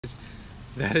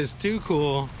That is too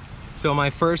cool. So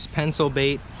my first pencil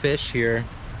bait fish here.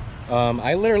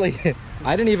 I literally,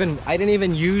 I didn't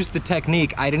even use the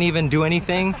technique. I didn't even do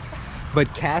anything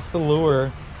but cast the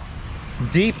lure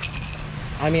deep.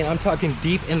 I mean, I'm talking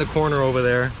deep in the corner over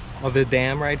there of the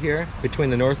dam right here between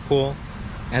the North Pool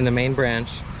and the main branch.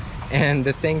 And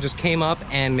the thing just came up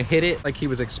and hit it like he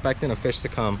was expecting a fish to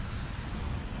come.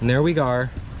 And there we are.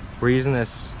 We're using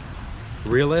this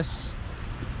Realist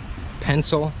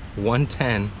Pencil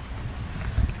 110,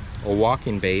 a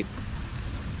walking bait,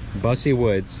 Bussy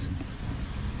Woods.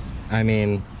 I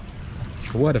mean,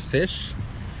 what a fish,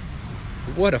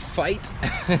 what a fight.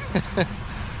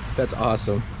 That's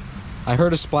awesome. I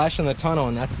heard a splash in the tunnel,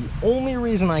 and that's the only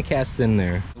reason I cast in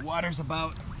there. The water's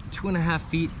about 2.5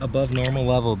 feet above normal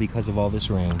level because of all this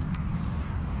rain.